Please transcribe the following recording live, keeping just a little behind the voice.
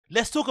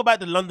let's talk about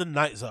the London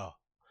Night Czar.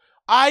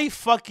 I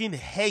fucking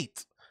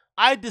hate,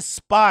 I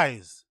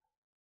despise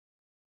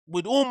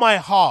with all my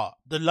heart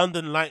the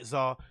London Night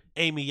Czar,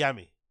 Amy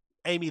Lammy,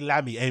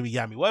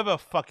 whatever her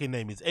fucking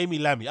name is, Amy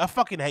Lammy. I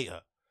fucking hate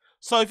her.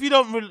 So if you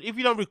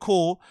don't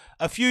recall,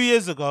 a few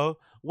years ago,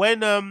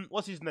 when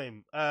what's his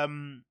name,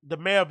 the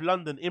mayor of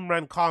London,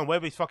 Imran Khan,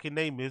 whatever his fucking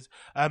name is,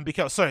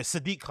 became, sorry,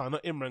 Sadiq Khan,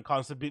 not Imran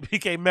Khan, so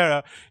became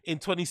mayor in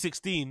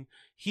 2016.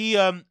 He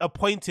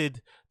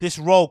appointed this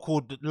role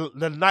called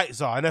the Night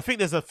Czar, and I think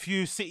there's a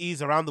few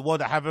cities around the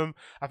world that have them.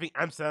 I think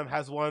Amsterdam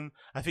has one,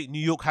 I think New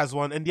York has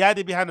one, and the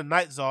idea behind the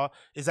Night Czar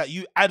is that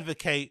you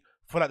advocate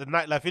for like the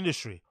nightlife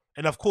industry.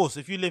 And of course,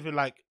 if you live in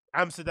like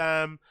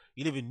Amsterdam,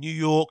 you live in New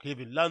York, you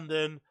live in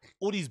London,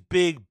 all these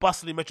big,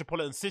 bustling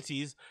metropolitan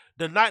cities,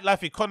 the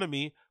nightlife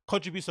economy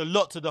contributes a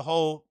lot to the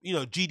whole, you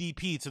know,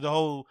 GDP, to the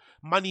whole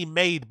money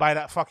made by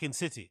that fucking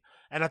city.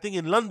 And I think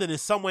in London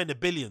is somewhere in the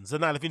billions, the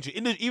nightlife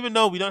industry. Even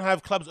though we don't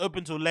have clubs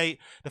open till late,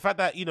 the fact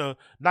that, you know,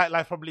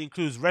 nightlife probably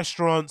includes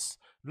restaurants,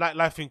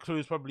 nightlife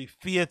includes probably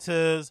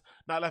theaters,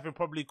 nightlife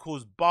probably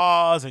includes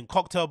bars and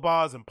cocktail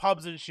bars and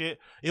pubs and shit.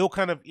 It all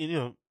kind of, you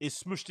know, is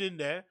smooshed in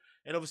there.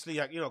 And obviously,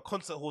 like, you know,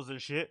 concert halls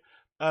and shit.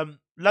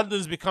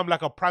 London's become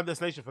like a prime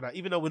destination for that,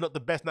 even though we're not the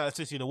best nightlife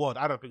city in the world.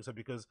 I don't think so,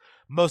 because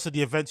most of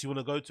the events you want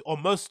to go to, or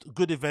most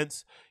good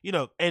events, you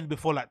know, end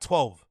before like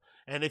 12.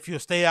 And if you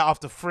stay out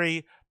after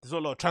 3, there's not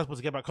a lot of transport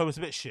to get back home. It's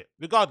a bit shit.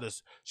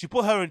 Regardless, she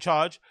put her in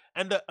charge.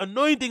 And the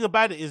annoying thing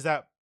about it is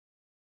that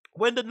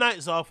when the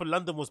Night Czar for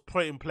London was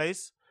put in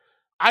place,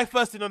 I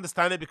first didn't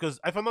understand it, because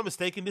if I'm not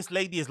mistaken, this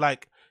lady is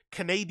like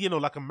Canadian or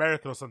like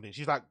American or something.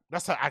 She's like,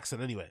 that's her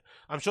accent anyway.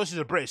 I'm sure she's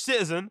a British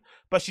citizen,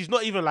 but she's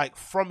not even like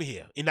from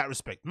here in that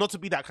respect. Not to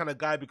be that kind of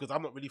guy, because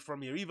I'm not really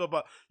from here either,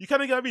 but you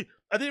kind of get me.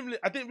 I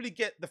didn't really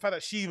get the fact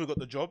that she even got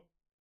the job.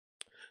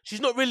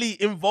 She's not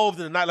really involved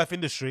in the nightlife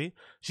industry.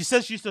 She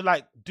says she used to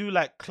like do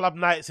like club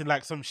nights in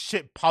like some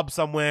shit pub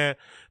somewhere,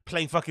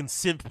 playing fucking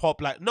synth pop.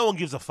 Like, no one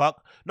gives a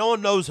fuck. No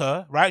one knows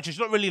her, right? She's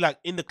not really like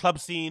in the club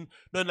scene.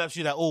 No one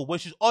actually like, oh,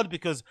 which is odd,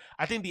 because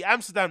I think the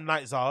Amsterdam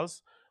Night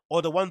Czars,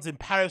 or the ones in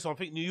Paris, or I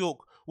think New York,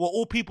 were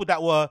all people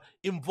that were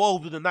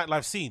involved with the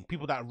nightlife scene.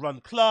 People that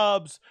run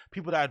clubs,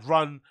 people that had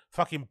run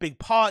fucking big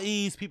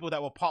parties, people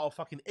that were part of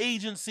fucking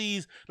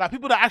agencies, like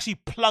people that actually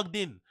plugged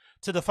in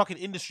to the fucking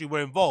industry were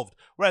involved.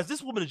 Whereas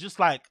this woman is just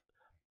like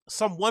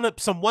some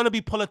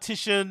wannabe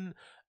politician,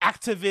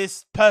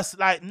 activist person,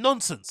 like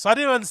nonsense. So I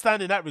didn't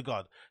understand in that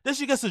regard. Then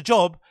she gets a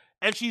job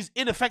and she's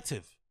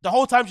ineffective. The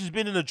whole time she's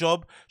been in a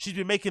job, she's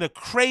been making a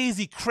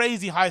crazy,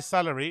 crazy high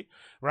salary,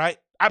 right?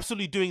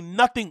 Absolutely doing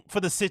nothing for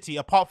the city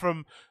apart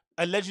from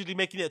allegedly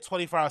making it a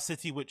 24-hour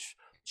city, which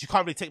she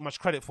can't really take much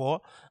credit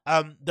for.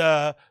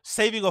 The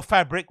saving of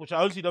fabric, which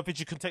I honestly don't think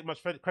she can take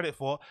much credit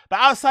for. But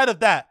outside of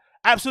that,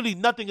 absolutely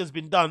nothing has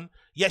been done,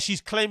 yet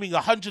she's claiming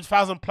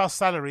 100,000 plus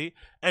salary,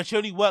 and she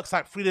only works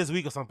like 3 days a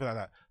week or something like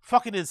that.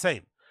 Fucking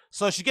insane.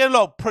 So she get a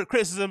lot of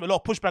criticism, a lot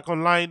of pushback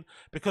online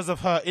because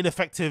of her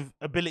ineffective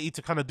ability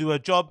to kind of do her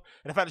job,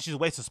 and the fact that she's a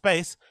waste of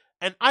space.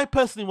 And I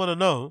personally want to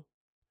know,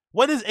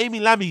 when is Amy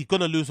Lammy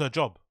going to lose her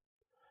job?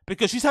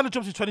 Because she's had a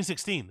job since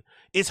 2016.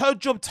 Is her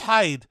job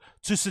tied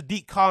to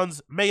Sadiq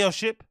Khan's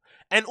mayorship?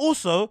 And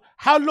also,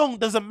 how long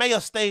does a mayor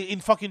stay in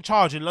fucking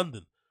charge in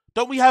London?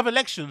 Don't we have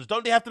elections?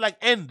 Don't they have to like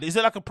end? Is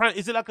it like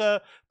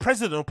a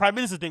president or prime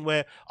minister thing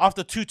where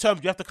after 2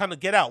 terms you have to kind of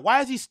get out?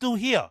 Why is he still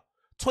here?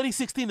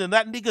 2016 and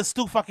that nigga's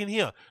still fucking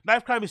here.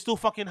 Knife crime is still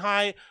fucking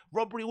high.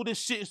 Robbery, all this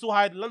shit is still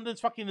high. London's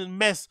fucking in a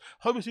mess.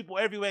 Homeless people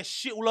everywhere.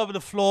 Shit all over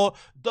the floor.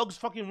 Dogs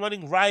fucking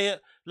running riot.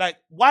 Like,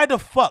 why the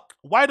fuck?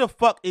 Why the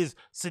fuck is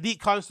Sadiq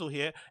Khan still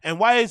here? And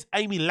why is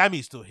Amy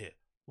Lammy still here?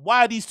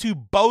 Why are these two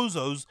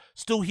bozos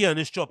still here in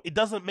this job? It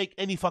doesn't make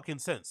any fucking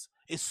sense.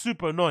 It's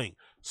super annoying.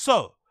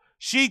 So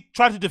she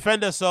tried to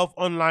defend herself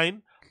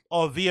online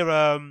or via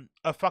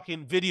a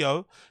fucking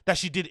video that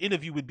she did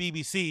interview with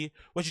BBC,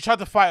 where she tried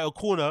to fight her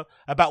corner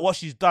about what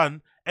she's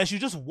done, and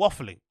she's just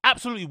waffling,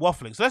 absolutely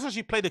waffling. So let's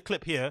actually play the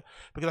clip here,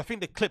 because I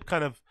think the clip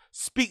kind of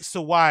speaks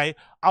to why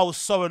I was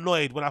so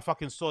annoyed when I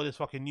fucking saw this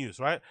fucking news,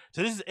 right?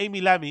 So this is Amy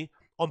Lammy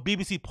on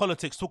BBC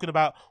Politics talking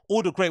about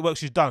all the great work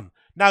she's done.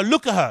 Now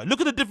look at her.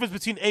 Look at the difference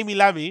between Amy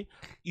Lammy.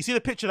 You see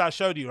the picture that I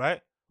showed you,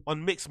 right?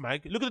 On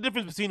Mixmag. Look at the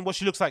difference between what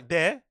she looks like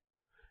there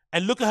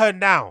and look at her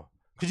now.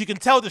 Because you can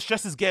tell the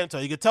stress is getting to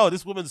her. You can tell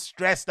this woman's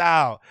stressed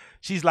out.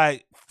 She's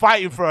like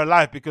fighting for her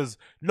life because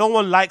no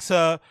one likes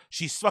her.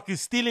 She's fucking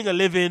stealing a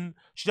living.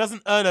 She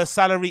doesn't earn her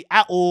salary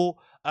at all.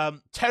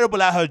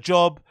 Terrible at her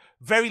job.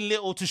 Very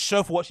little to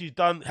show for what she's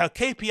done. Her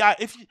KPI,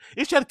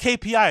 if she had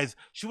KPIs,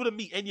 she wouldn't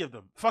meet any of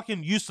them.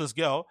 Fucking useless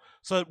girl.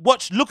 So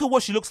look at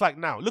what she looks like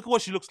now. Look at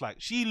what she looks like.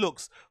 She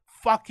looks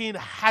fucking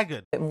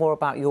haggard. More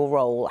about your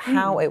role,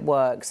 how it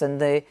works, and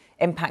the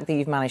impact that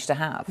you've managed to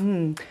have.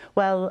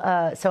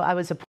 Well, so I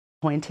was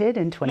appointed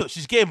in 20. Look,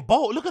 she's getting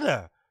bold. Look at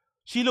her.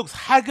 She looks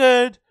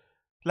haggard.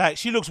 Like,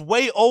 she looks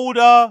way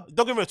older.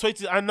 Don't get me wrong,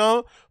 I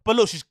know. But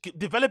look, she's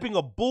developing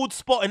a bald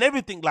spot and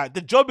everything. Like,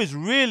 the job is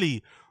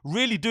really,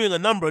 really doing a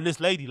number on this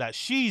lady. Like,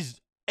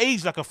 she's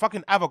aged like a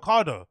fucking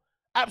avocado.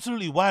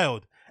 Absolutely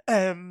wild.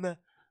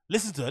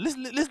 Listen to her.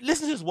 Listen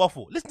to this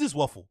waffle. Listen to this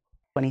waffle.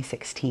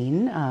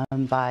 2016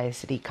 by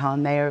Sadiq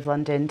Khan, Mayor of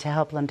London, to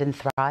help London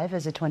thrive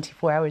as a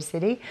 24-hour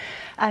city.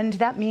 And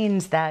that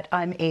means that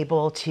I'm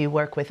able to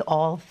work with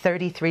all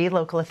 33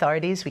 local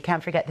authorities. We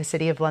can't forget the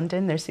City of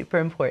London. They're super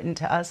important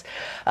to us,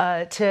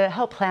 to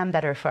help plan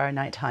better for our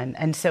nighttime.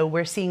 And so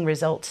we're seeing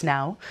results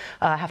now.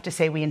 I have to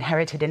say we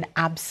inherited an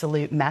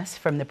absolute mess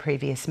from the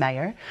previous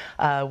mayor.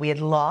 We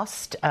had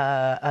lost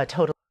a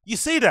total... You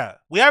see that?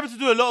 We having to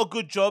do a lot of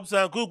good jobs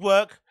and good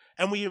work.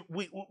 And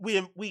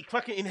we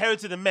fucking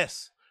inherited a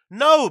mess.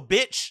 No,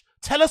 bitch.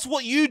 Tell us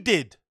what you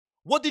did.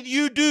 What did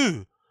you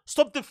do?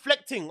 Stop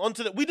deflecting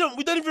onto the... We don't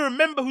even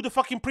remember who the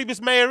fucking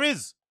previous mayor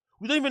is.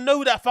 We don't even know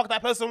who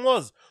that person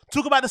was.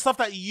 Talk about the stuff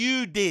that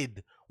you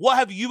did. What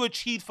have you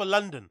achieved for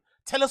London?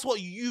 Tell us what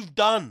you've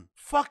done.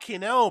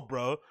 Fucking hell,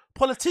 bro.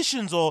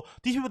 Politicians or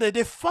these people,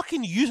 they're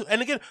fucking useless.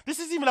 And again, this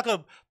isn't even like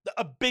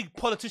a big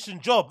politician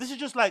job. This is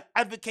just like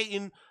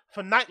advocating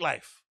for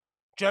nightlife.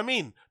 Do you know what I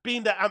mean?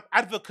 Being the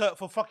advocate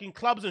for fucking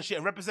clubs and shit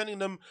and representing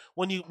them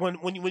when you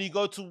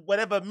go to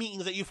whatever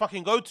meetings that you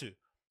fucking go to.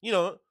 You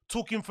know,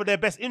 talking for their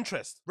best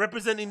interest,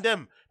 representing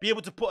them, be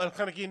able to put a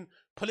kind of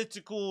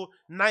political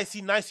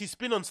nicey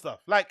spin on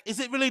stuff. Like, is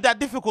it really that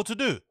difficult to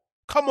do?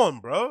 Come on,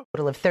 bro.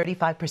 Total of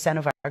 35%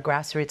 of our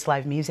grassroots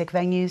live music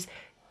venues,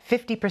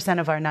 50%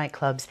 of our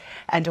nightclubs,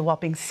 and a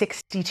whopping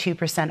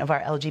 62% of our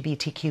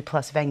LGBTQ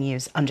plus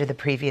venues under the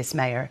previous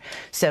mayor.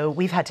 So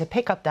we've had to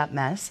pick up that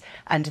mess,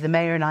 and the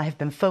mayor and I have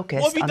been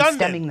focused on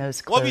stemming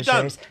those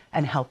closures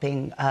and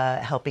helping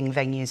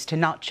venues to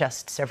not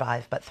just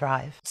survive but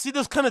thrive. See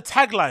those kind of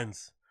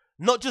taglines?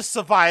 Not just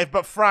survive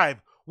but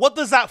thrive. What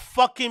does that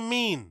fucking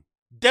mean?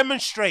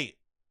 Demonstrate.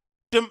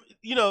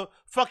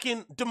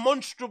 Fucking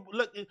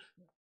demonstrable.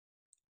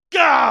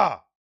 Gah!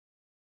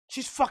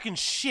 She's fucking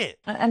shit.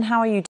 And how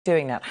are you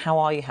doing that? How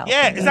are you helping?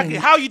 Yeah, exactly.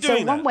 How are you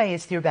doing that? So one way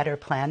is through better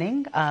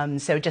planning.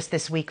 So just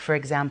this week, for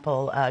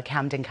example,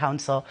 Camden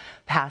Council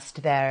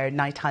passed their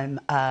nighttime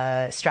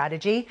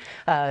strategy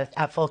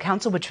at full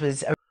council, which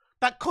was...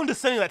 that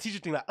condescending, that teacher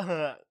thing, like,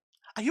 are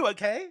you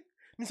okay?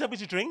 Need something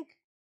to drink?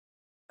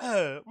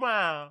 Oh,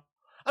 wow.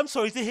 I'm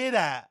sorry to hear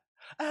that.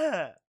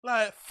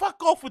 Like,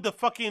 fuck off with the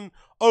fucking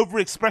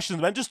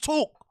over-expressions, man. Just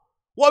talk.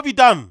 What have you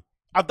done?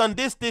 I've done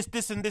this,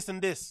 and this,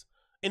 and this.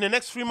 In the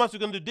next 3 months, we're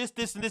going to do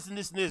this, and this, and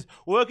this, and this.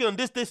 We're working on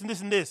this, and this,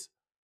 and this.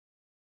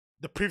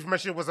 The previous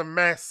mission was a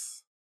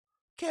mess.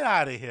 Get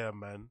out of here,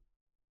 man.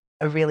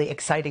 A really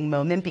exciting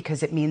moment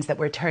because it means that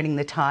we're turning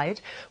the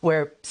tide.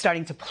 We're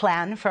starting to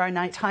plan for our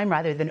nighttime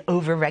rather than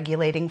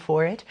over-regulating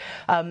for it.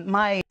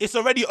 It's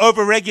already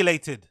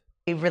over-regulated.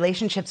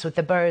 Relationships with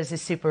the boroughs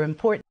is super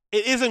important.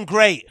 It isn't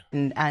great.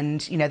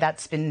 And, you know,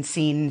 that's been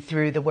seen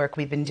through the work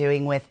we've been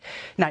doing with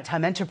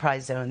nighttime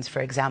enterprise zones, for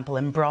example,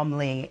 in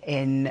Bromley,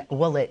 in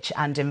Woolwich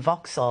and in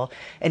Vauxhall,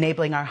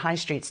 enabling our high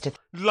streets to...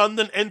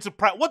 London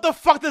Enterprise. What the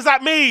fuck does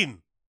that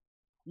mean?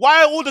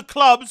 Why are all the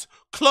clubs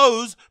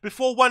closed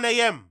before 1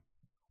 a.m.?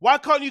 Why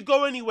can't you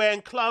go anywhere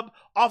and club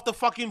after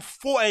fucking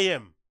 4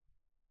 a.m.?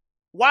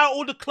 Why are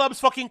all the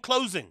clubs fucking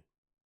closing?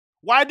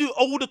 Why do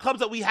all the clubs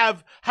that we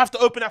have to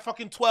open at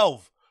fucking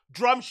 12?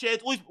 Drum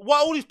sheds, why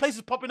are all these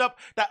places popping up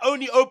that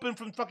only open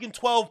from fucking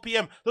 12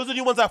 p.m? Those are the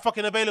only ones that are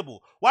fucking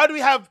available. Why do we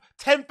have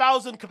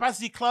 10,000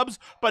 capacity clubs,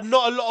 but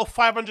not a lot of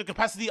 500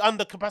 capacity,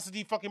 under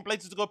capacity fucking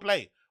places to go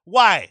play?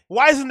 Why?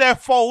 Why isn't there a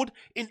fold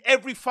in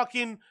every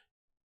fucking,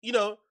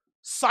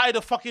 side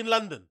of fucking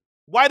London?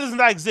 Why doesn't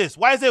that exist?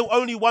 Why is there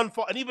only one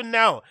fold? And even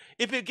now,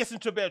 if it gets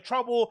into a bit of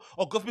trouble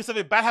or God forbid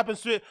something bad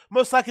happens to it,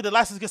 most likely the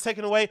license gets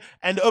taken away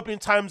and the opening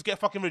times get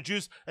fucking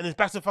reduced and it's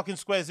back to fucking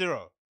square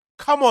zero.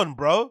 Come on,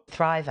 bro.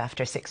 Thrive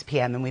after 6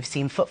 p.m. and we've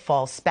seen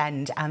footfall,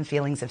 spend and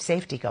feelings of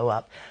safety go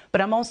up.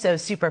 But I'm also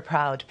super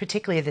proud,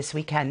 particularly this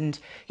weekend,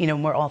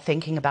 we're all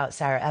thinking about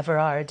Sarah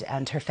Everard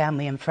and her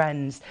family and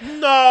friends.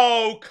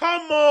 No,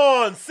 come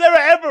on.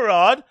 Sarah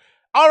Everard?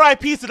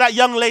 R.I.P. to that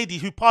young lady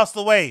who passed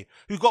away,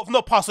 who got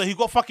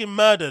fucking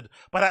murdered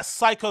by that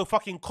psycho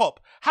fucking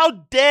cop. How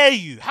dare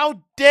you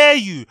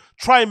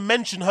try and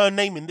mention her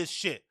name in this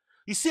shit?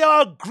 You see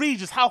how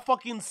egregious, how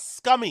fucking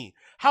scummy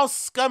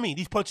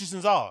these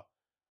politicians are?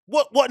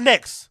 What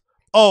next?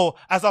 Oh,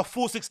 as our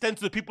thoughts extend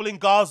to the people in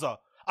Gaza,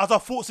 as our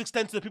thoughts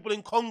extend to the people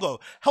in Congo.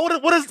 What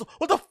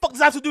the fuck does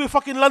that have to do with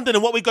fucking London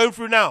and what we're going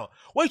through now?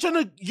 What are you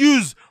trying to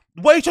use?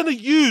 Why are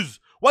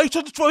you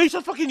trying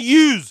to fucking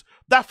use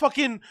that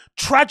fucking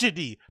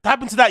tragedy that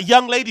happened to that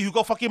young lady who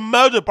got fucking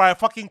murdered by a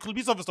fucking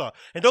police officer?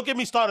 And don't get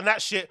me started on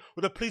that shit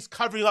with the police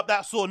covering up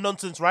that sort of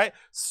nonsense, right?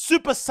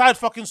 Super sad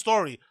fucking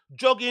story.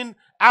 Jogging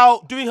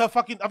out, doing her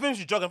fucking... I think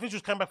she was jogging. I think she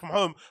was coming back from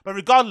home. But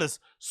regardless,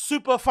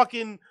 super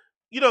fucking,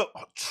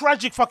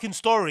 tragic fucking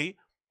story.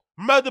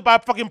 Murdered by a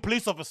fucking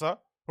police officer,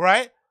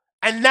 right?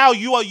 And now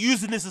you are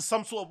using this as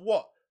some sort of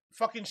what?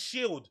 Fucking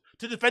shield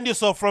to defend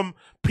yourself from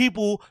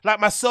people like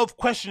myself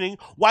questioning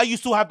why you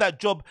still have that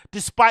job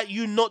despite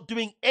you not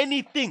doing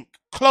anything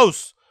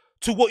close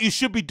to what you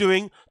should be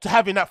doing to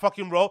having that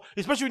fucking role,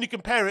 especially when you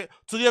compare it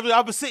to the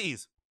other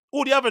cities.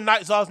 All the other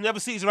night czars in the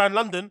other cities around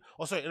London,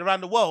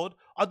 around the world,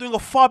 are doing a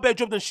far better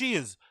job than she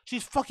is.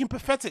 She's fucking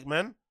pathetic,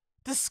 man.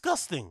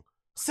 Disgusting.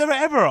 Sarah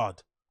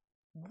Everard.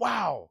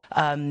 Wow.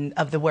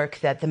 Of the work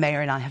that the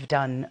mayor and I have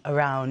done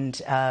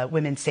around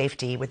women's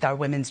safety with our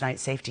Women's Night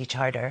Safety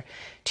Charter.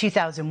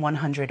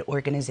 2,100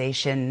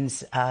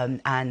 organizations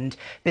and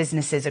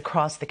businesses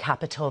across the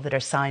capital that are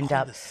signed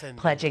up,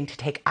 pledging to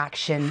take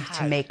action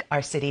to make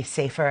our city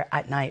safer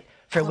at night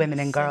for women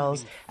and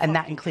girls. And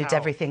that includes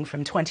everything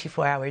from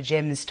 24-hour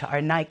gyms to our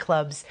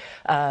nightclubs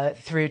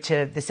through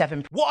to the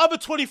 7... What other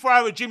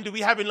 24-hour gym do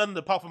we have in London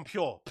apart from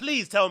Pure?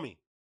 Please tell me.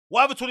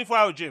 What other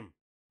 24-hour gym?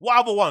 What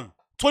other one?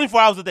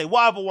 24 hours a day.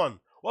 What other one?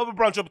 What other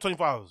branch over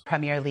 24 hours?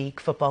 Premier League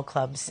football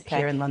clubs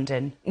here in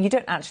London. You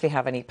don't actually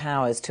have any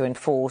powers to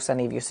enforce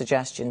any of your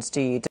suggestions,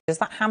 do you? Does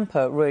that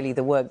hamper really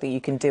the work that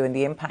you can do and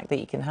the impact that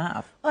you can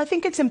have? Well, I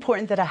think it's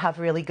important that I have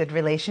really good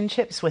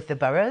relationships with the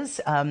boroughs.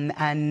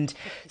 And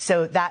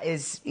so that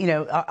is, you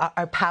know,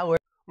 our power.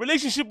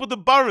 Relationship with the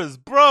boroughs,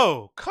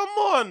 bro. Come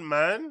on,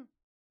 man.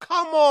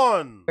 Come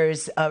on.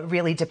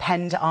 Really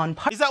depend on...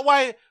 Is that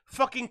why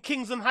fucking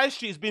Kingston High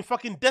Street has been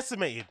fucking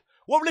decimated?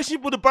 What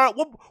relationship with the borough?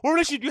 What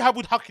relationship do you have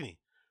with Hackney?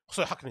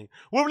 Sorry, Hackney.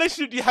 What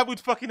relationship do you have with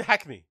fucking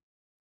Hackney?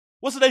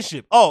 What's the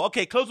relationship? Oh,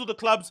 okay. Close all the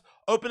clubs.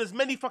 Open as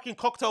many fucking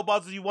cocktail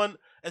bars as you want.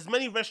 As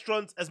many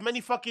restaurants. As many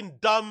fucking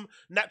dumb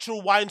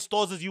natural wine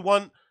stores as you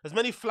want. As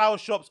many flower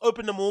shops.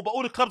 Open them all. But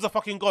all the clubs are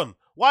fucking gone.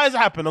 Why has it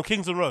happened on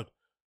Kingston Road?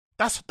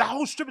 That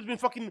whole strip has been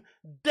fucking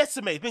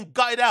decimated. It's been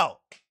gutted out.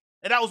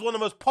 And that was one of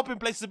the most popping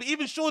places. But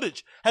even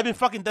Shoreditch had been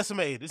fucking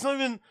decimated. It's not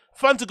even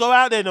fun to go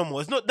out there no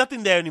more. It's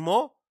nothing there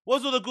anymore.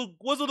 What's all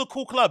the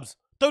cool clubs?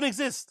 Don't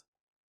exist.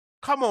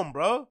 Come on,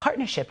 bro.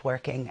 Partnership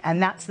working,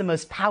 and that's the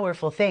most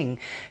powerful thing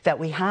that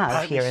we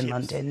have here in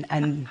London.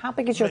 And how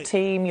big is your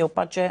team, your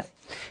budget?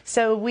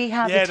 So we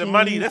have a team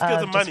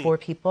of just 4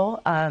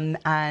 people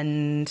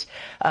and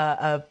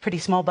a pretty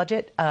small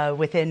budget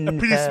within a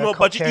pretty the small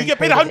culture budget. You get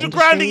paid and $100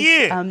 grand a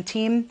year.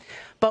 Team.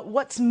 But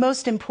what's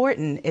most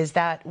important is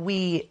that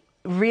we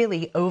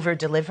really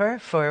over-deliver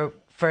for...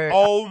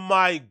 Oh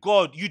my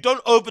God. You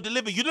don't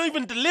over-deliver. You don't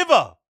even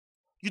deliver.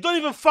 You don't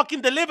even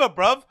fucking deliver,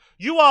 bruv.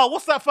 You are,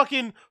 what's that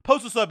fucking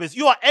postal service?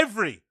 You are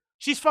every.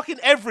 She's fucking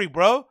every,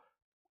 bro.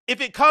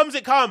 If it comes,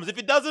 it comes. If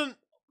it doesn't,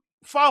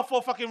 file for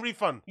a fucking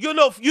refund. You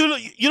don't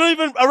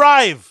even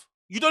arrive.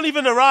 You don't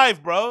even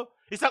arrive, bro.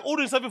 It's like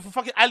ordering something from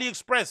fucking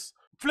AliExpress.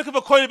 Flick of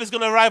a coin if it's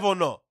going to arrive or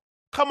not.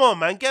 Come on,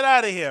 man. Get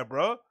out of here,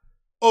 bro.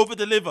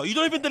 Over-deliver. You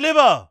don't even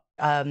deliver.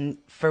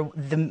 For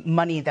the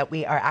money that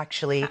we are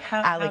actually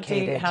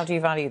allocated. How do you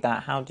value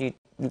that? How do you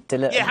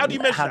deliver? Yeah, how do you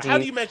measure? How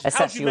do you measure?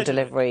 Assess your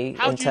delivery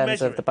in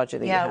terms of the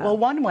budget that you have? Yeah, well,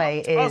 one way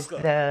is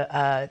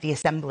the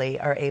Assembly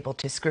are able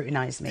to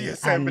scrutinise me,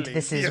 and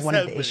this is one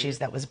of the issues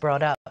that was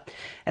brought up.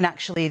 And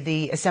actually,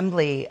 the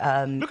Assembly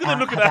look at them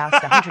looking have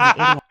asked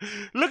 181.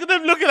 Look at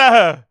them looking at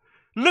her.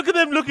 Look at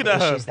them looking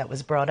at her. Issues that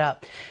was brought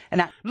up.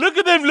 And look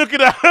at them looking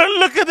at her.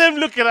 Look at them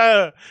looking at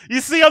her.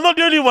 You see, I'm not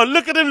the only one.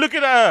 Look at them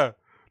looking at her.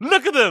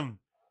 Look at them.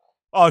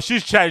 Oh,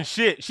 she's chatting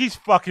shit. She's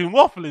fucking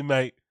waffling,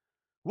 mate.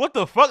 What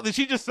the fuck did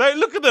she just say?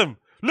 Look at them.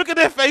 Look at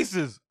their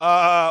faces.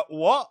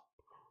 What?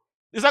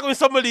 It's like when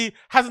somebody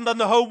hasn't done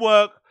the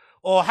homework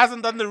or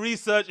hasn't done the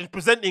research and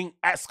presenting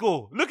at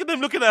school. Look at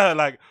them looking at her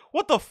like,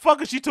 what the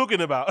fuck is she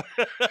talking about?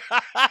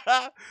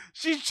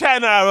 She's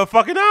chatting out of her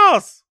fucking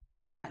ass.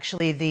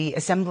 Actually, the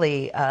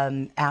Assembly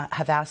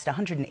have asked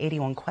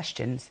 181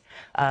 questions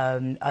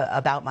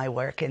about my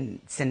work,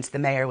 and since the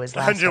mayor was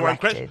last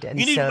elected, and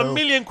you need so, a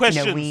million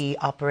questions. You know, we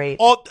operate.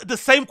 Or the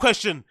same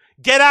question: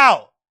 get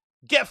out,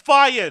 get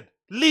fired,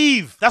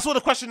 leave. That's what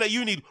the question that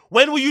you need.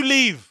 When will you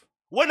leave?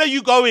 When are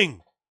you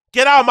going?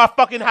 Get out of my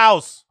fucking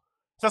house.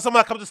 So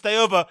someone comes to stay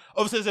over,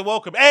 says they're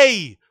welcome.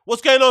 Hey,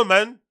 what's going on,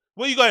 man?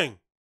 Where are you going?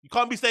 You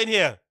can't be staying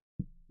here.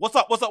 What's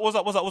up? What's up? What's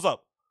up? What's up? What's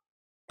up?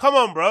 Come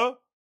on, bro.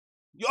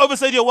 You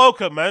overstayed your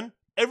welcome, man.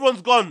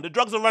 Everyone's gone. The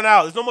drugs have run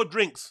out. There's no more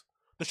drinks.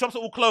 The shops are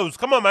all closed.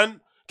 Come on,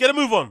 man. Get a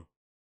move on.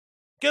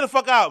 Get the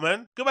fuck out,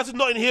 man. Go back to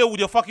Notting Hill with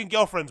your fucking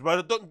girlfriends,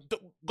 bro. Don't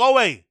go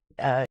away.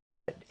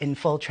 In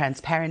full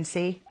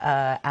transparency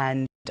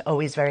and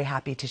always very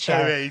happy to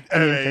share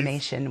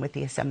information with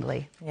the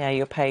Assembly. Yeah,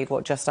 you're paid,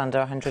 what, just under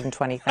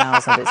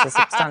 120,000. It's a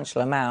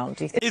substantial amount.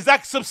 Do you think... Is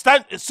that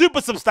super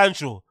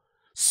substantial?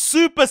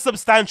 Super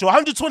substantial.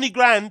 120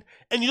 grand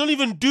and you don't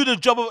even do the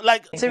job of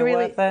like... It's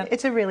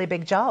a really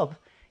big job.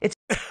 It's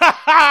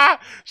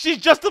She's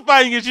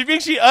justifying it. She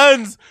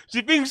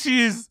thinks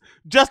she's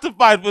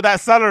justified with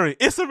that salary.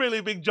 It's a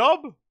really big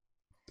job.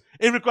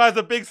 It requires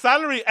a big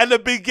salary and a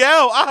big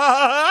girl.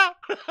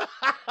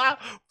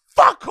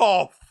 Fuck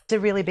off. It's a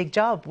really big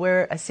job.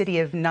 We're a city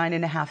of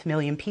 9.5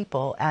 million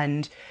people,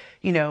 and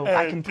you know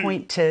I can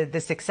point to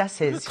the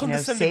successes. You know,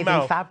 saving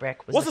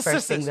Fabric was the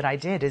first thing that I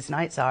did as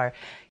Night Czar.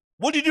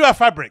 What did you do at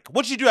Fabric?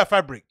 What did you do at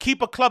Fabric?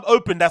 Keep a club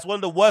open that's one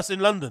of the worst in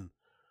London,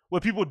 where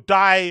people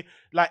die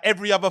like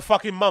every other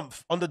fucking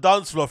month on the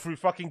dance floor through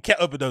fucking ket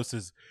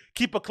overdoses.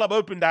 Keep a club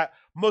open that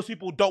most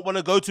people don't want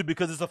to go to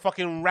because it's a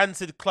fucking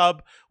rancid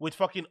club with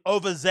fucking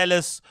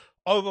overzealous,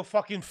 over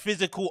fucking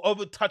physical,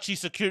 over touchy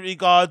security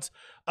guards,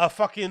 a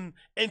fucking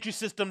entry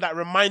system that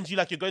reminds you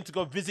like you're going to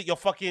go visit your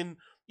fucking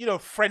you know,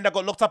 friend that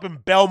got locked up in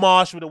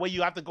Belmarsh with the way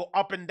you have to go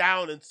up and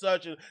down and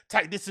search and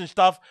type this and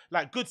stuff.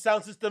 Like, good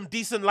sound system,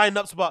 decent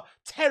lineups, but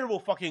terrible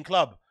fucking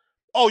club.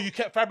 Oh, you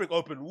kept Fabric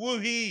open.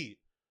 Woohee.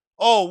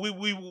 Oh,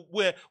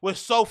 we're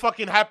so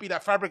fucking happy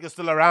that Fabric is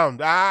still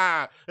around.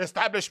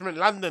 Establishment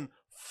London.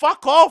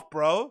 Fuck off,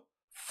 bro.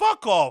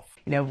 Fuck off.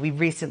 You know, we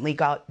recently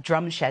got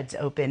drum sheds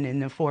open in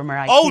the former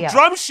IKEA. Oh,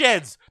 drum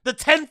sheds. The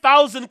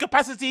 10,000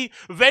 capacity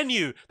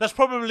venue that's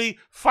probably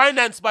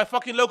financed by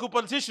fucking local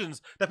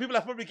politicians that people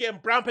are probably getting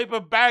brown paper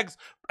bags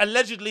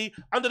allegedly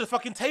under the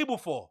fucking table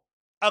for.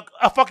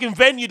 A fucking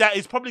venue that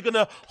is probably going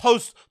to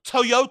host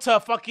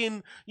Toyota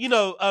fucking, you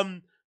know,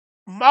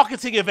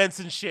 marketing events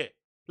and shit.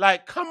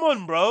 Like, come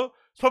on, bro.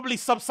 It's probably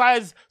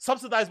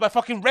subsidized by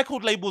fucking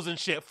record labels and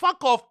shit.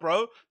 Fuck off,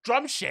 bro.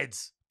 Drum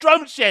sheds.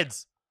 Drum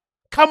sheds.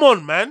 Come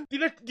on, man.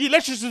 The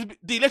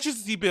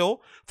electricity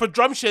bill for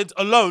drum sheds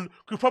alone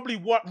could probably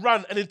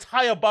run an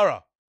entire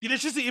borough. The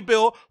electricity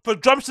bill for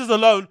drum sheds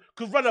alone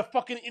could run a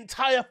fucking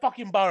entire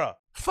fucking borough.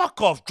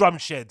 Fuck off, drum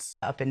sheds.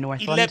 Up in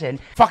North London.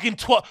 Fucking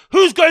 12.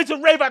 Who's going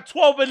to rave at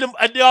 12 in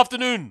the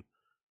afternoon?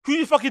 Who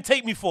you fucking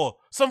take me for?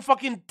 Some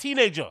fucking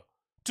teenager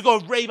to go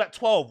rave at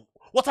 12.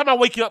 What time am I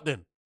waking up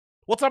then?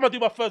 What time I do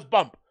my first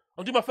bump?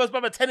 I'll do my first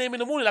bump at 10 a.m. in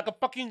the morning like a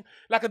fucking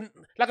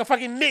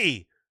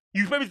nitty.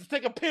 You expect me to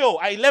take a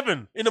pill at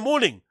 11 in the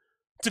morning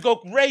to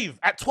go rave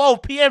at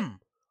 12 p.m.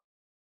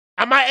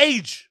 At my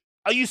age?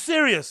 Are you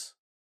serious?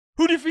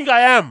 Who do you think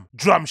I am?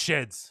 Drum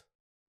sheds.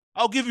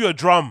 I'll give you a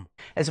drum.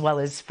 As well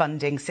as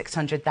funding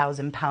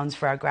 £600,000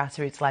 for our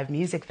grassroots live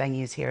music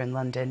venues here in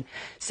London.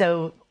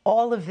 So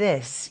all of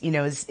this, you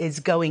know,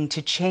 is going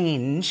to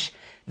change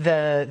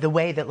the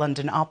way that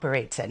London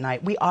operates at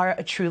night. We are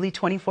a truly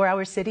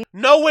 24-hour city.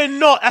 No, we're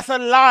not. That's a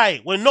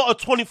lie. We're not a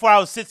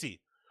 24-hour city.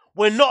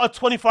 We're not a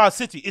 24-hour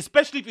city,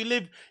 especially if you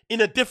live in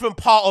a different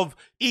part of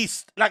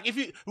East. Like,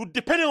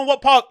 depending on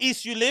what part of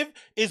East you live,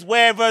 is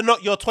whether or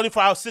not you're a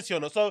 24-hour city or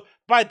not. So,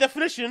 by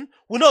definition,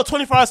 we're not a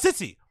 24-hour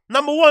city.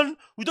 Number one,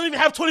 we don't even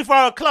have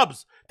 24-hour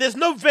clubs. There's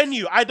no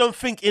venue, I don't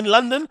think, in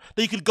London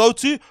that you could go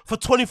to for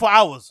 24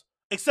 hours,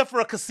 except for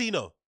a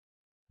casino.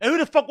 And who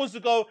the fuck wants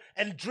to go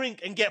and drink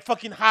and get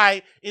fucking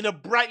high in a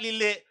brightly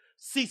lit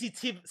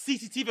CCTV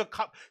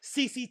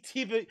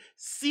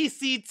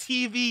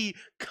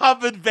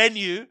covered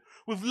venue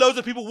with loads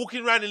of people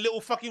walking around in little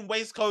fucking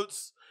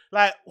waistcoats?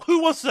 Like,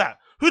 who wants that?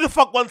 Who the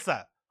fuck wants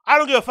that? I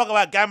don't give a fuck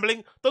about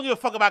gambling. Don't give a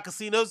fuck about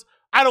casinos.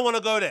 I don't want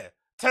to go there.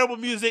 Terrible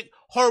music,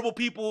 horrible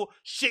people,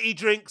 shitty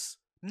drinks.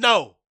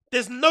 No.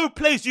 There's no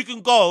place you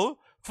can go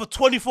for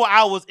 24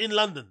 hours in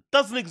London.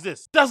 Doesn't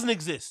exist. Doesn't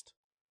exist.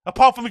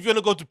 Apart from if you're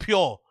going to go to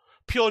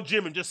Pure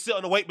Gym and just sit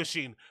on a weight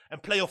machine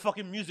and play your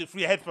fucking music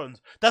through your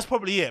headphones. That's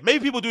probably it.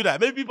 Maybe people do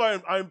that. Maybe people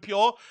are in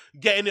Pure,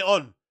 getting it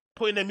on,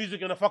 putting their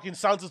music in a fucking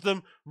sound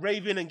system,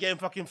 raving and getting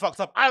fucking fucked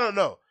up. I don't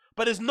know.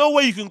 But there's no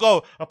way you can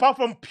go, apart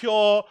from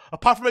Pure,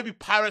 apart from maybe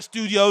Pirate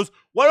Studios.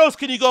 Where else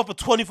can you go for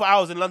 24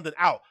 hours in London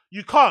out?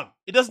 You can't.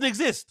 It doesn't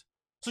exist.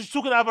 So she's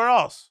talking out of her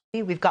ass.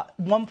 We've got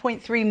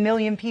 1.3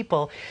 million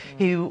people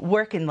who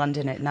work in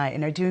London at night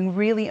and are doing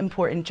really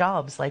important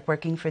jobs, like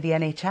working for the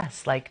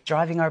NHS, like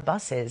driving our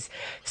buses,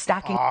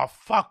 stacking...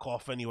 Fuck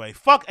off anyway.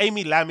 Fuck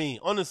Amy Lammy,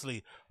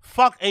 honestly.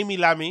 Fuck Amy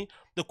Lammy.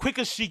 The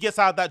quicker she gets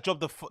out of that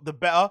job, the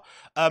better.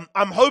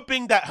 I'm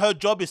hoping that her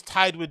job is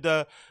tied with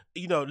the,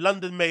 you know,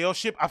 London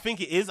mayorship. I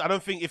think it is. I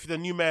don't think if the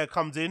new mayor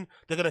comes in,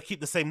 they're going to keep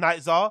the same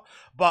night czar.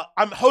 But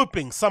I'm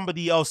hoping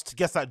somebody else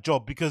gets that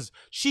job because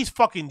she's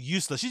fucking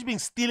useless. She's been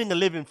stealing a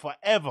living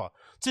forever.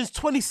 Since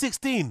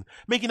 2016,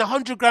 making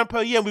 100 grand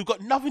per year, and we've got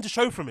nothing to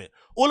show from it.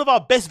 All of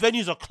our best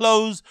venues are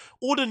closed.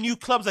 All the new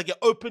clubs that get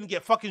open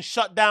get fucking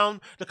shut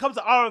down. The clubs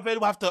that are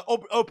available have to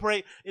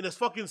operate in this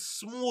fucking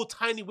small,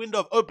 tiny window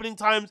of opening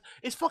times.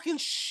 It's fucking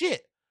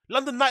shit.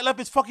 London nightlife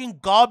is fucking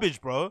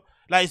garbage, bro.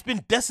 Like, it's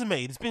been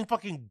decimated. It's been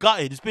fucking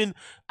gutted. It's been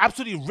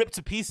absolutely ripped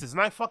to pieces,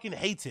 and I fucking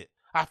hate it.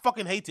 I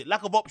fucking hate it.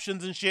 Lack of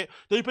options and shit.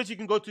 The only place you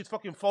can go to is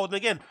fucking Fold. And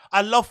again,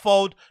 I love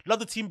Fold. Love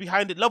the team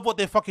behind it. Love what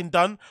they've fucking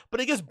done. But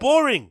it gets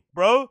boring,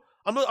 bro.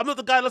 I'm not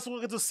the guy that's going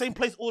to the same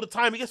place all the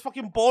time. It gets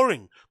fucking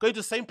boring. Going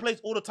to the same place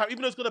all the time.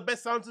 Even though it's got the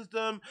best sound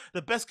system,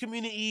 the best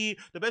community,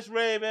 the best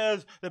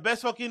ravers, the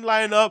best fucking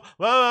lineup.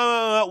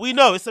 We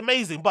know it's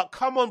amazing. But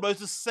come on, bro. It's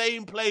the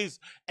same place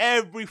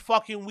every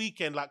fucking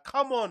weekend. Like,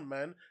 come on,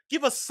 man.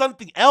 Give us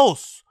something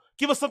else.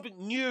 Give us something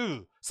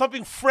new.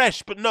 Something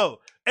fresh. But no.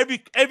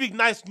 Every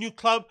nice new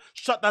club,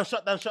 shut down.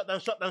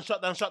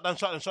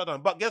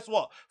 But guess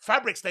what?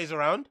 Fabric stays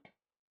around.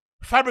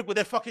 Fabric with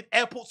their fucking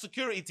airport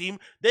security team,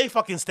 they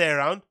fucking stay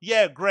around.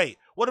 Yeah, great.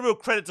 What a real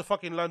credit to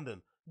fucking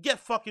London. Get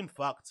fucking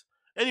fucked.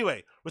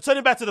 Anyway,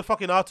 returning back to the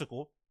fucking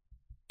article.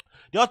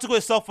 The article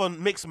itself on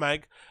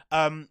Mixmag,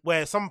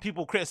 where some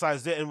people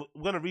criticized it, and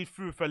we're going to read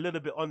through for a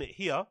little bit on it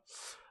here.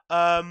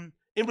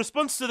 In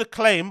response to the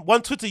claim,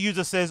 one Twitter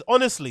user says,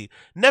 honestly,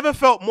 never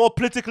felt more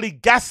politically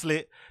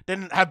gaslit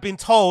than have been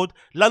told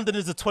London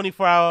is a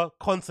 24-hour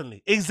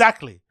constantly.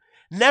 Exactly.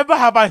 Never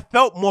have I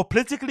felt more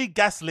politically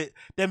gaslit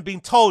than being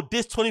told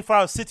this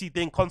 24-hour city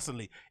thing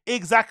constantly.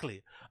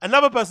 Exactly.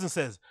 Another person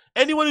says,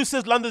 Anyone who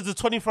says London's a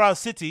 24-hour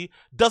city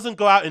doesn't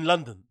go out in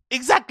London.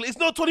 Exactly. It's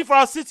not a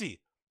 24-hour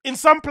city. In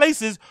some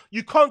places,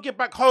 you can't get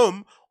back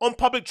home on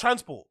public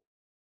transport.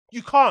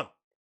 You can't.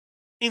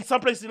 In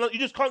some places, you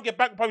just can't get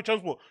back on public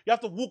transport. You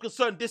have to walk a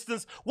certain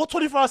distance. What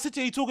 24-hour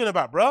city are you talking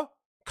about, bro?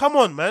 Come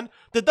on, man.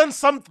 They've done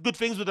some good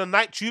things with the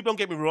night tube, don't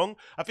get me wrong.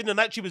 I think the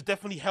night tube has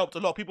definitely helped a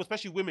lot of people,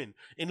 especially women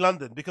in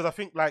London, because I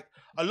think like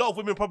a lot of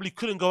women probably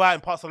couldn't go out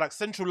in parts of like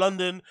central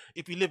London.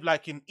 If you live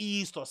like in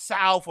east or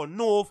south or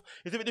north,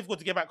 it's a bit difficult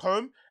to get back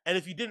home. And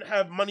if you didn't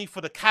have money for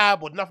the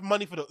cab or enough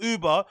money for the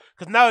Uber,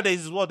 because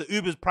nowadays as well, the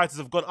Uber's prices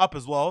have gone up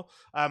as well.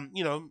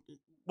 You know,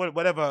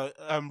 whatever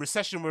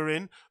recession we're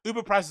in,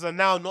 Uber prices are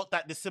now not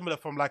that dissimilar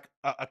from like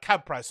a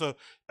cab price. So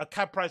a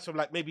cab price from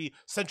like maybe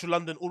central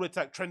London all the way to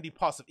like trendy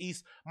parts of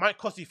East might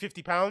cost you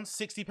 £50,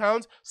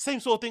 £60. Same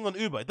sort of thing on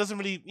Uber. It doesn't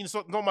really, you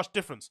know, not much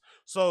difference.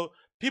 So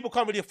people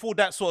can't really afford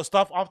that sort of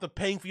stuff after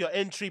paying for your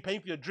entry,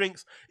 paying for your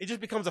drinks. It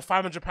just becomes a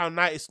 £500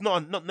 night. It's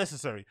not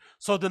necessary.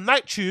 So the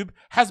night tube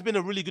has been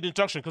a really good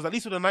introduction, because at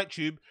least with the night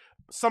tube,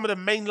 some of the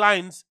main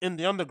lines in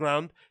the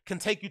underground can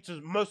take you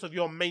to most of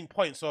your main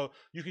points. So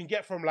you can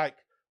get from like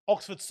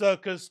Oxford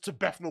Circus to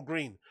Bethnal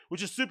Green,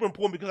 which is super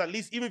important, because at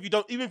least even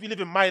if you live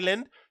in Mile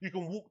End, you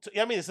can walk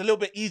to, I mean, it's a little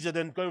bit easier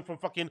than going from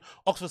fucking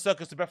Oxford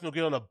Circus to Bethnal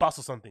Green on a bus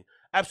or something.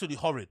 Absolutely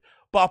horrid.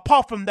 But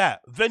apart from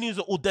that, venues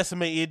are all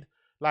decimated.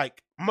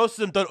 Like, most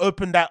of them don't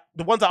open that,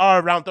 the ones that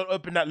are around don't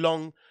open that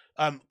long.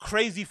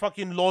 Crazy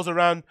fucking laws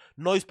around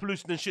noise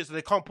pollution and shit, so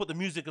they can't put the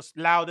music as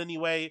loud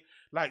anyway.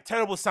 Like,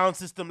 terrible sound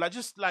system. Like,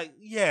 just like,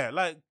 yeah,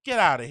 like, get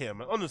out of here,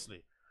 man,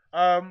 honestly.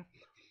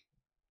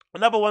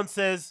 Another one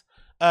says,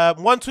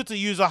 one Twitter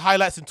user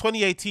highlights in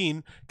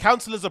 2018,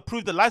 councillors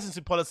approved the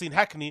licensing policy in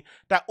Hackney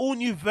that all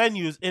new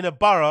venues in a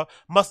borough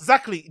must...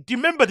 Exactly. Do you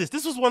remember this?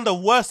 This was one of the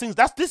worst things.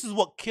 This is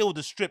what killed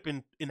the strip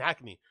in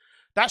Hackney.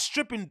 That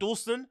strip in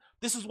Dalston,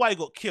 this is why it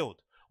got killed.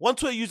 One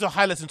Twitter user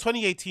highlights in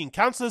 2018,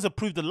 councillors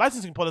approved the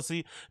licensing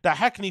policy that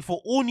Hackney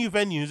for all new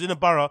venues in a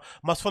borough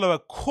must follow a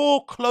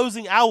core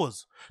closing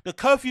hours. The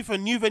curfew for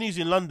new venues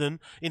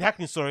in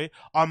Hackney,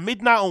 are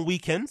midnight on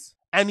weekends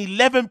and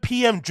 11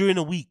 p.m. during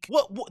the week.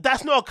 What?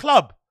 That's not a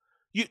club.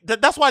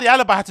 That's why the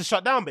Alibi had to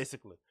shut down,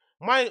 basically.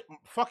 My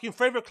fucking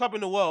favorite club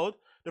in the world,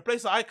 the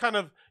place that I kind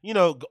of, you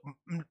know,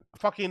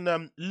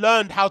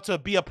 learned how to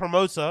be a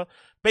promoter,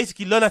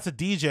 basically learned how to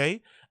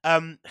DJ,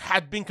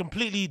 had been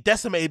completely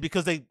decimated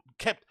because they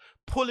kept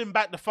pulling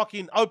back the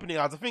fucking opening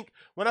hours. I think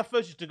when I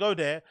first used to go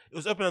there, it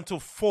was open until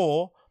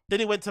 4. Then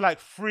it went to like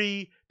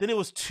 3, then it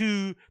was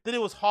 2, then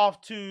it was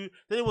 2:30,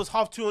 then it was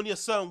 2:30 only a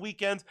certain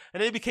weekends,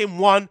 and then it became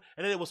 1,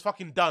 and then it was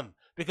fucking done.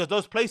 Because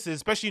those places,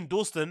 especially in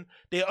Dalston,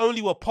 they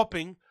only were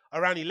popping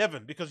around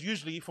 11. Because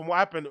usually, from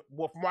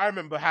what I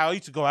remember how I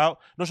used to go out,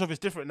 not sure if it's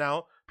different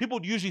now, people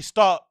would usually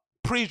start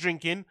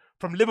pre-drinking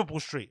from Liverpool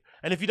Street.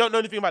 And if you don't know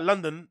anything about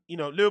London, you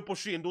know, Liverpool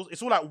Street and Dalston,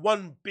 it's all like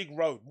one big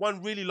road,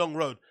 one really long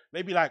road,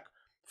 maybe like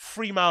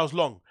 3 miles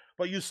long.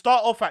 But you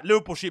start off at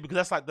Liverpool Street because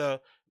that's like the,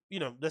 you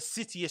know, the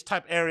city-ish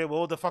type area where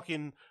all the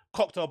fucking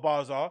cocktail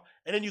bars are.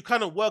 And then you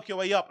kind of work your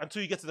way up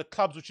until you get to the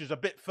clubs, which is a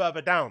bit further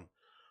down.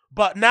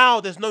 But now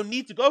there's no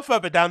need to go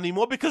further down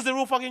anymore because they're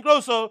all fucking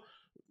closed. So,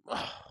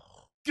 oh,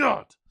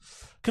 God.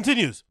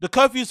 Continues. The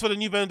curfews for the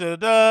new venue,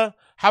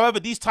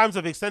 However, these times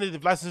have extended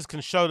if licenses can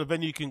show the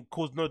venue can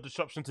cause no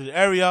disruption to the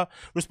area.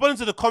 Responding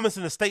to the comments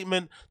in the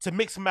statement to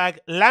Mixmag,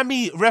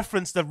 Lammy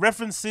referenced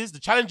the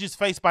challenges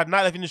faced by the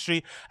nightlife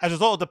industry as a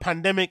result of the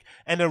pandemic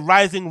and the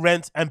rising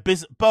rents and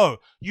business. Bro,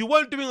 you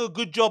weren't doing a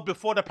good job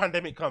before the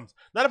pandemic comes.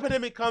 Now the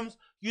pandemic comes,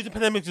 use the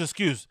pandemic as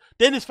excuse.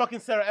 Then it's fucking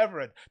Sarah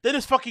Everard. Then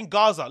it's fucking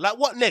Gaza. Like,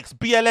 what next?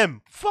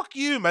 BLM. Fuck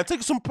you, man.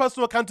 Take some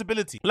personal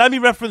accountability. Lammy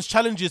referenced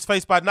challenges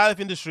faced by the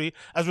nightlife industry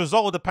as a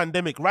result of the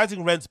pandemic,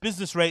 rising rents,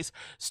 business rates,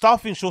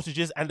 staffing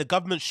shortages, and the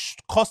government's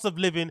cost of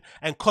living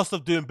and cost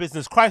of doing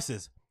business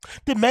crisis.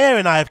 The mayor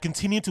and I have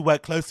continued to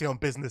work closely on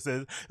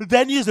businesses,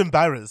 venues and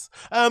barras.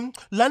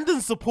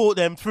 London support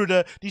them through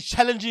these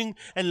challenging,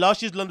 and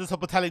last year's London's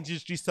hospitality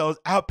industry sales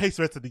outpaced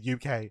the rest of the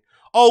UK.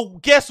 Oh,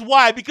 guess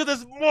why? Because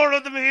there's more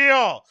of them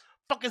here.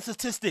 Fucking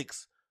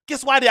statistics.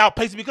 Guess why they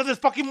outpace it? Because there's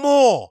fucking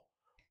more.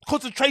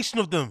 Concentration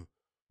of them.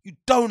 You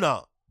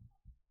donut.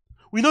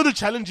 We know the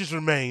challenges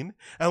remain,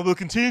 and we'll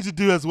continue to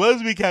do as well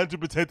as we can to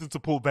protect and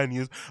support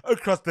venues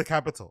across the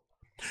capital.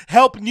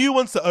 Help new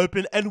ones to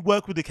open and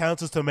work with the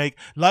councils to make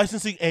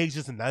licensing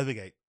easier to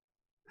navigate.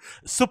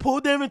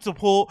 Support them and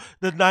support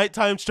the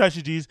nighttime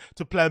strategies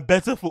to plan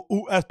better for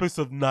all aspects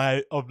of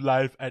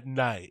life at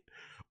night.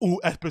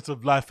 All aspects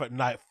of life at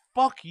night.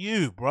 Fuck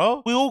you,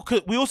 bro. We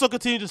also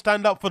continue to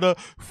stand up for the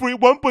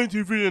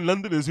 1.2 million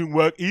Londoners who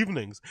work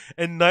evenings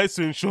and nights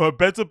to ensure a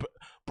better...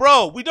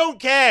 Bro, we don't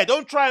care.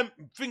 Don't try and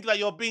think that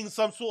you're being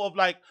some sort of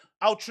like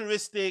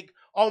altruistic,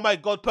 oh my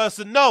God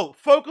person. No,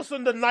 focus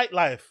on the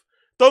nightlife.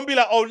 Don't be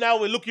like, oh, now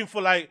we're looking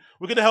for like,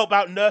 we're going to help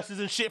out nurses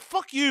and shit.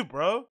 Fuck you,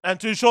 bro. And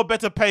to ensure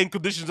better paying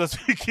conditions as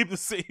we keep the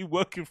city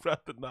working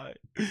throughout the night.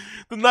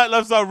 The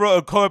Nightlife Czar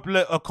wrote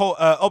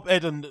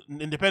op-ed on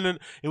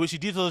Independent in which she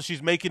details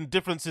she's making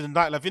difference in the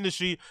nightlife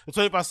industry. The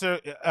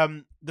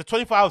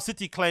 24-hour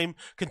city claim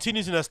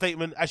continues in her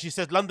statement as she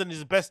says London is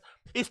the best.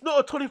 It's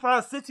not a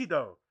 24-hour city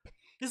though.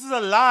 This is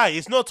a lie.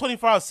 It's not a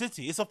 24-hour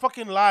city. It's a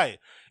fucking lie.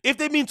 If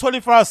they mean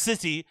 24-hour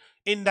city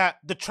in that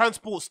the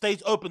transport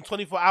stays open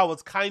 24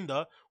 hours,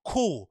 kinda,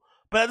 cool.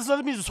 But that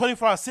doesn't mean it's a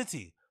 24-hour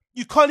city.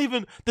 You can't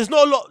even, there's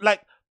not a lot,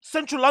 like,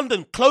 Central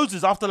London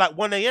closes after like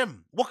 1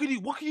 a.m. What can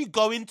you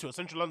go into at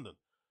Central London?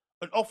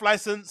 An off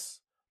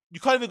license? You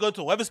can't even go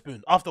to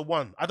Wetherspoon after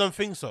 1. I don't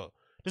think so.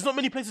 There's not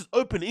many places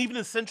open, even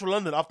in Central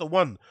London after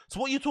 1.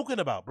 So what are you talking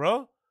about,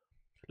 bro?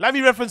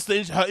 Lammy referenced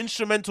her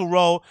instrumental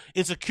role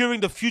in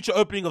securing the future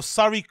opening of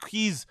Surrey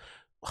Quays.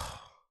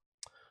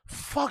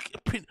 Fuck.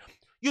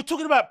 You're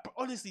talking about,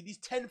 honestly, these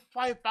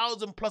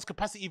 5,000 plus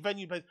capacity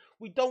venue places.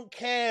 We don't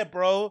care,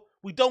 bro.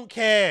 We don't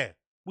care.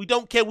 We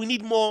don't care. We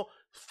need more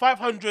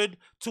 500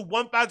 to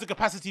 1,000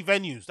 capacity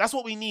venues. That's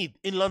what we need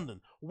in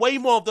London. Way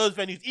more of those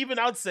venues. Even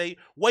I'd say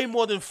way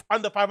more than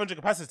under 500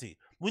 capacity.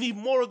 We need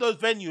more of those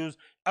venues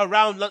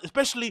around London,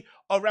 especially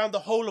around the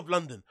whole of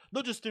London.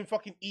 Not just in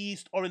fucking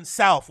East or in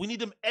South. We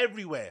need them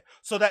everywhere.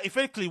 So that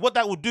effectively what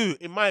that will do,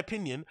 in my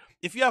opinion,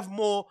 if you have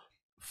more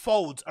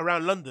folds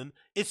around London,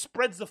 it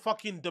spreads the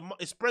fucking,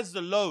 it spreads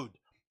the load.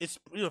 It's,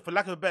 you know, for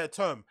lack of a better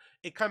term,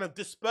 it kind of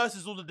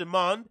disperses all the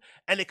demand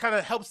and it kind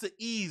of helps to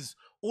ease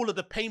all of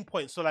the pain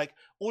points. So like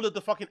all of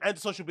the fucking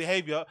antisocial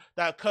behavior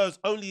that occurs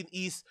only in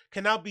East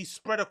can now be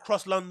spread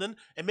across London,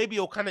 and maybe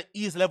it'll kind of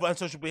ease level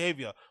antisocial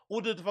behavior. All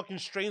of the fucking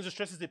strains and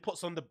stresses it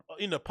puts on the,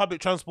 you know, public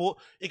transport,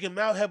 it can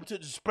now help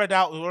to spread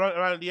out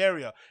around the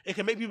area. It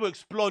can make people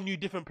explore new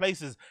different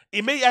places.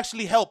 It may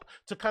actually help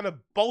to kind of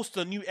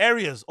bolster new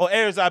areas or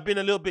areas that have been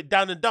a little bit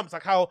down in dumps,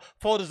 like how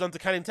Folders done to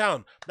Canning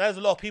Town. There's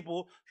a lot of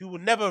people who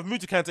would never have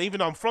moved to Canning Town, even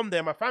though I'm from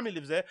there, my family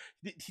lives there.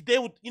 They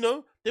would, you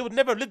know, they would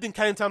never have lived in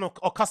Canning Town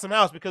or Custom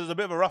House because it's a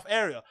bit of a rough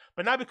area.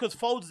 But now because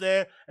Fold's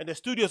there and the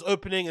studio's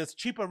opening and it's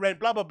cheaper rent,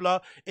 blah, blah, blah,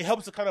 it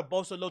helps to kind of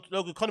bolster the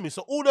local economy.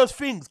 So all those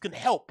things can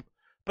help.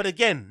 But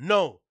again,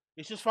 no.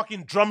 It's just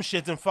fucking drum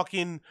sheds and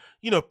fucking,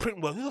 you know,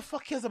 Printworks. Who the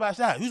fuck cares about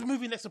that? Who's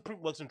moving next to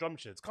Printworks and drum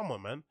sheds? Come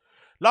on, man.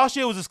 Last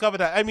year it was discovered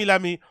that Amy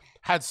Lammy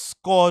had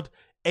scored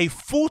a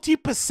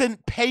 40%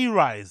 pay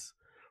rise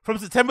from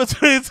September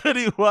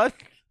 2021.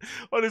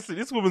 Honestly,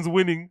 this woman's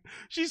winning.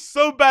 She's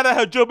so bad at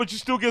her job, but she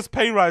still gets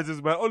pay rises,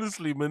 man.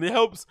 Honestly, man, it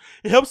helps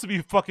to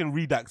be fucking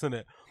Redux,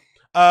 innit?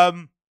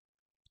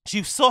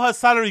 She saw her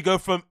salary go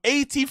from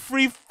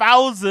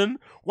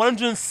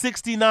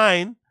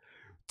 83,169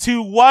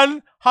 to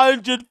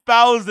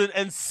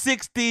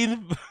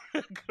 100,016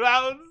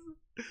 crowns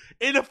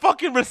in a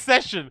fucking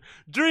recession.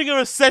 During a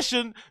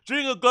recession,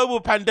 during a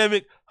global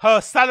pandemic, her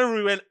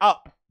salary went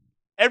up.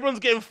 Everyone's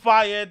getting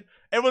fired.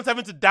 Everyone's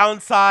having to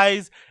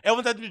downsize.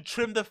 Everyone's having to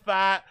trim the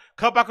fat,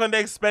 cut back on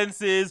their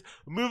expenses,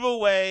 move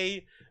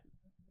away,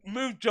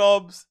 move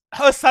jobs.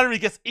 Her salary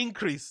gets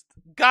increased.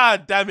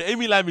 God damn it.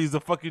 Amy Lammy is a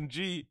fucking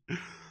G.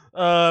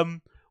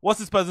 What's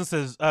this person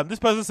says? This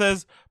person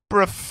says,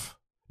 bruh,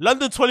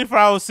 London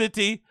 24-hour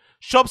city.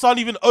 Shops aren't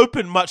even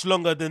open much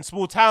longer than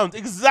small towns.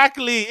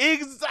 Exactly.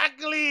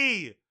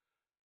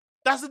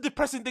 That's the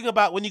depressing thing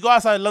about when you go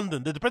outside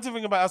London. The depressing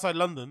thing about outside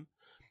London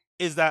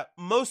is that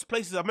most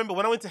places, I remember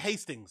when I went to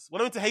Hastings,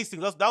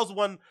 that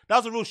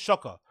was a real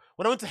shocker.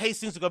 When I went to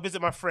Hastings to go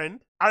visit my friend,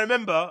 I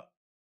remember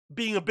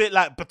being a bit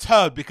like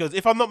perturbed because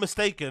if I'm not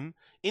mistaken,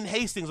 in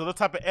Hastings or those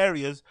type of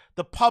areas,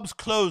 the pubs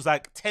close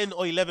like 10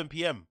 or 11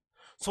 p.m.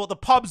 So what the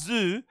pubs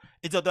do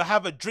is that they'll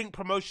have a drink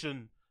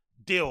promotion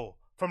deal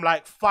from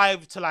like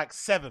 5 to like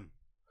 7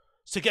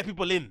 to get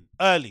people in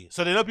early.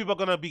 So they know people are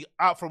going to be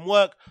out from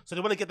work. So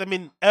they want to get them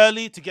in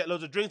early to get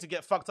loads of drinks, to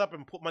get fucked up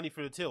and put money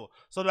through the till.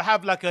 So they'll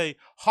have like a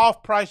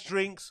half price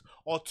drinks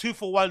or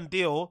 2-for-1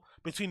 deal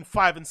between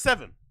 5 and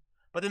 7.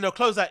 But then they'll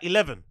close at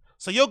 11.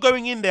 So you're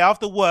going in there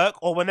after work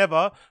or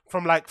whenever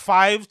from like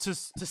 5 to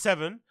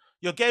 7.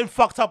 You're getting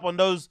fucked up on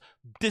those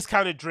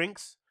discounted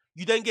drinks.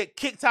 You then get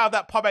kicked out of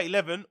that pub at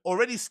 11,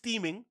 already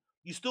steaming.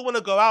 You still want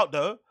to go out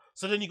though.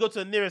 So then you go to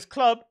the nearest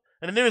club.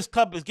 And the nearest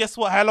club is, guess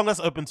what? How long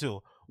that's open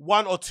till?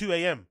 1 or 2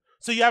 a.m.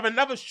 So you have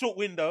another short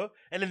window.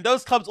 And then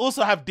those clubs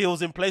also have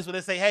deals in place where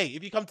they say, hey,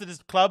 if you come to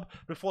this club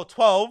before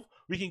 12,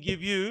 we can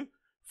give you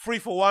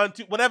 3-for-1,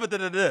 2, whatever,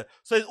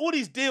 So there's all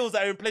these deals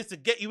that are in place to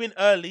get you in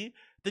early.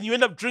 Then you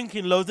end up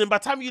drinking loads. And by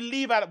the time you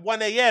leave at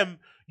 1 a.m.,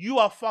 you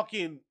are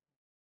fucking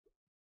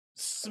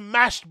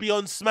smashed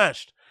beyond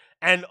smashed.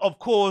 And of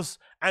course,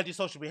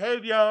 antisocial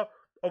behavior.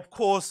 Of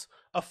course,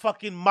 a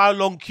fucking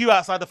mile-long queue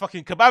outside the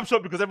fucking kebab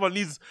shop because everyone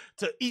needs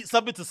to eat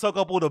something to soak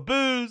up all the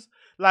booze.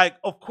 Like,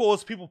 of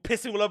course, people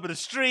pissing all over the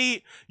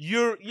street.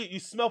 You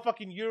smell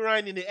fucking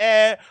urine in the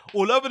air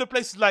all over the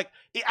place. Like,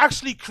 it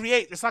actually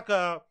creates, it's like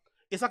a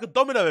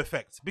domino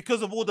effect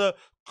because of all the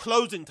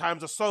closing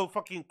times are so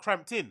fucking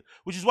cramped in.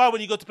 Which is why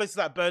when you go to places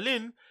like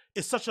Berlin,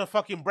 is such a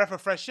fucking breath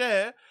of fresh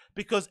air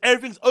because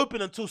everything's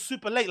open until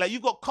super late. Like,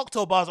 you've got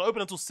cocktail bars are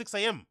open until 6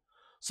 a.m.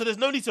 So there's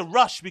no need to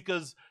rush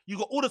because you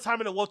got all the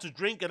time in the world to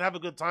drink and have a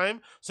good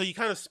time. So you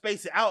kind of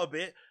space it out a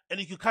bit, and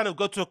you can kind of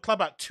go to a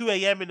club at 2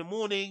 a.m. in the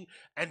morning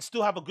and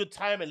still have a good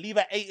time and leave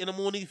at 8 in the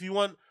morning if you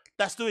want.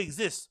 That still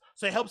exists.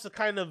 So it helps to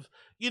kind of,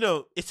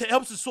 it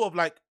helps to sort of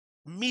like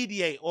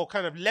mediate or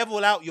kind of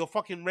level out your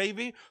fucking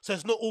raving, so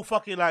it's not all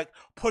fucking like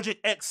Project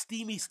X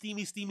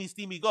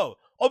steamy go.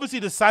 Obviously,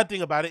 the sad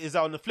thing about it is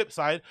that on the flip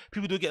side,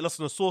 people do get lost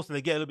in the sauce and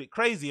they get a little bit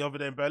crazy over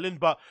there in Berlin.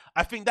 But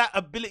I think that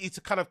ability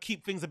to kind of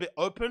keep things a bit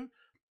open,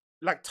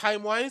 like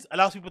time-wise,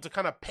 allows people to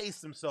kind of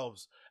pace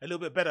themselves a little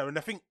bit better. And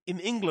I think in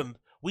England,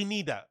 we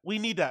need that. We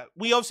need that.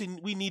 We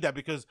need that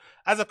because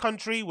as a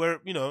country where,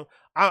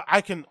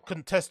 I can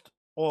contest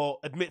or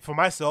admit for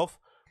myself,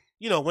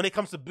 when it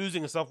comes to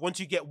boozing and stuff, once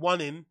you get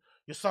one in,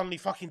 you're suddenly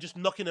fucking just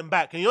knocking them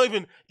back. And you're not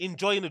even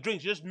enjoying the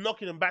drinks. You're just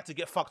knocking them back to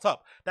get fucked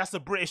up. That's the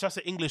British, that's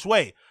the English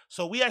way.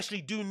 So we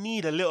actually do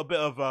need a little bit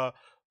of a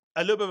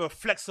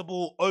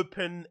flexible,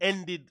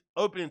 open-ended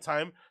opening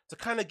time to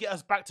kind of get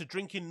us back to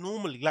drinking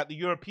normally, like the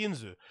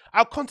Europeans do.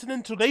 Our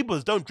continental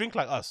neighbors don't drink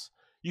like us.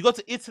 You go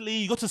to Italy,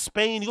 you go to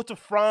Spain, you go to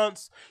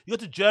France, you go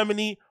to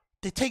Germany.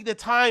 They take their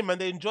time and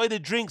they enjoy their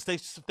drinks. They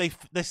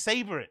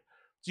savor it.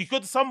 So you go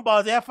to some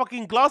bars, they have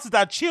fucking glasses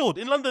that are chilled.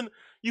 In London,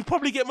 you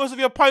probably get most of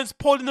your pints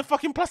poured in the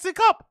fucking plastic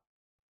cup.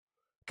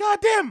 God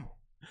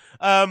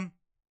damn.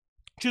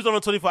 Choose on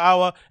a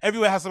 24-hour.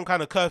 Everywhere has some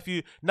kind of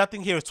curfew.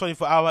 Nothing here is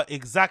 24-hour.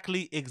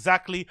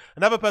 Exactly.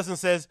 Another person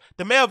says,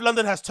 the Mayor of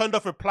London has turned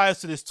off replies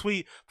to this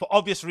tweet for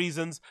obvious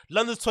reasons.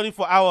 London's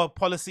 24-hour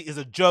policy is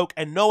a joke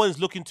and no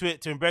one's looking to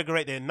it to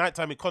invigorate their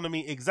nighttime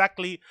economy.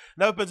 Exactly.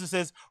 Another person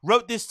says,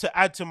 wrote this to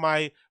add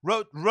my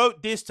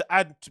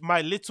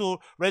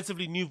little,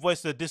 relatively new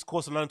voice to the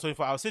discourse in London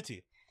 24-hour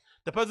city.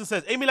 The person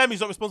says, Amy Lammy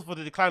is not responsible for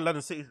the decline of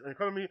London city's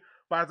economy,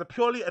 but has a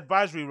purely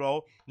advisory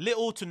role,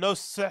 little to no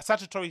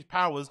statutory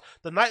powers.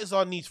 The Night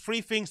Czar needs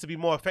three things to be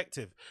more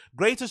effective: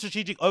 greater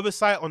strategic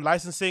oversight on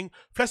licensing,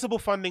 flexible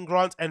funding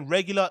grants, and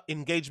regular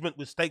engagement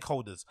with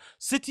stakeholders.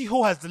 City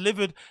Hall has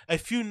delivered a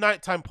few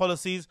nighttime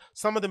policies,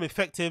 some of them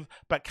effective,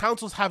 but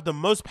councils have the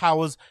most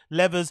powers,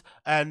 levers,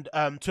 and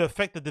to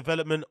affect the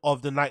development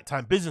of the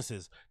nighttime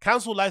businesses.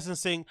 Council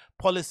licensing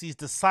policies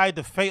decide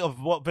the fate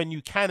of what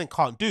venue can and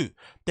can't do.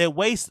 Their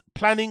waste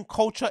planning,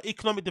 culture,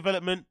 economic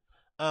development,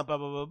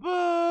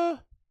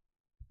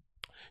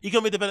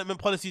 economic development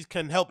policies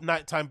can help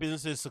nighttime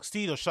businesses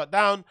succeed or shut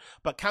down,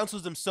 but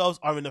councils themselves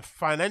are in a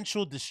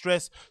financial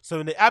distress. So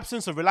in the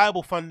absence of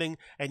reliable funding,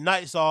 a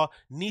Night Czar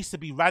needs to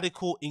be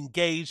radical,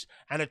 engaged,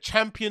 and a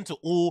champion to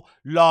all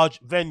large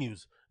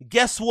venues.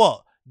 Guess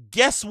what?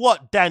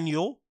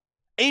 Daniel?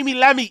 Amy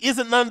Lammy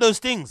isn't none of those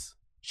things.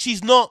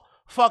 She's not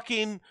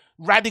fucking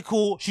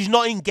radical. She's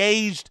not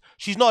engaged.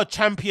 She's not a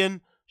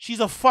champion. She's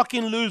a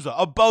fucking loser,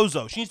 a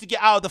bozo. She needs to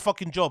get out of the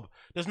fucking job.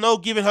 There's no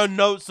giving her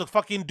notes to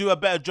fucking do a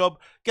better job.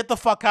 Get the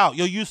fuck out.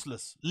 You're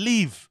useless.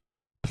 Leave.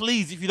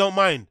 Please, if you don't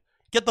mind.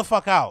 Get the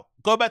fuck out.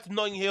 Go back to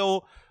Notting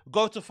Hill.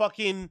 Go to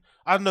fucking,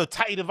 I don't know,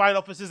 Tatty Divine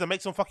offices and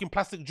make some fucking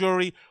plastic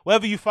jewelry.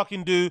 Whatever you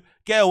fucking do,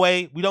 get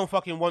away. We don't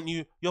fucking want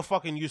you. You're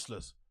fucking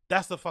useless.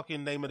 That's the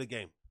fucking name of the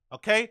game.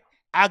 Okay?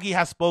 Aggie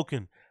has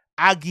spoken.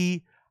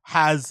 Aggie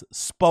has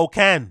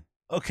spoken.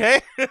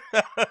 Okay?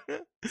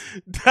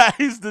 That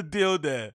is the deal there.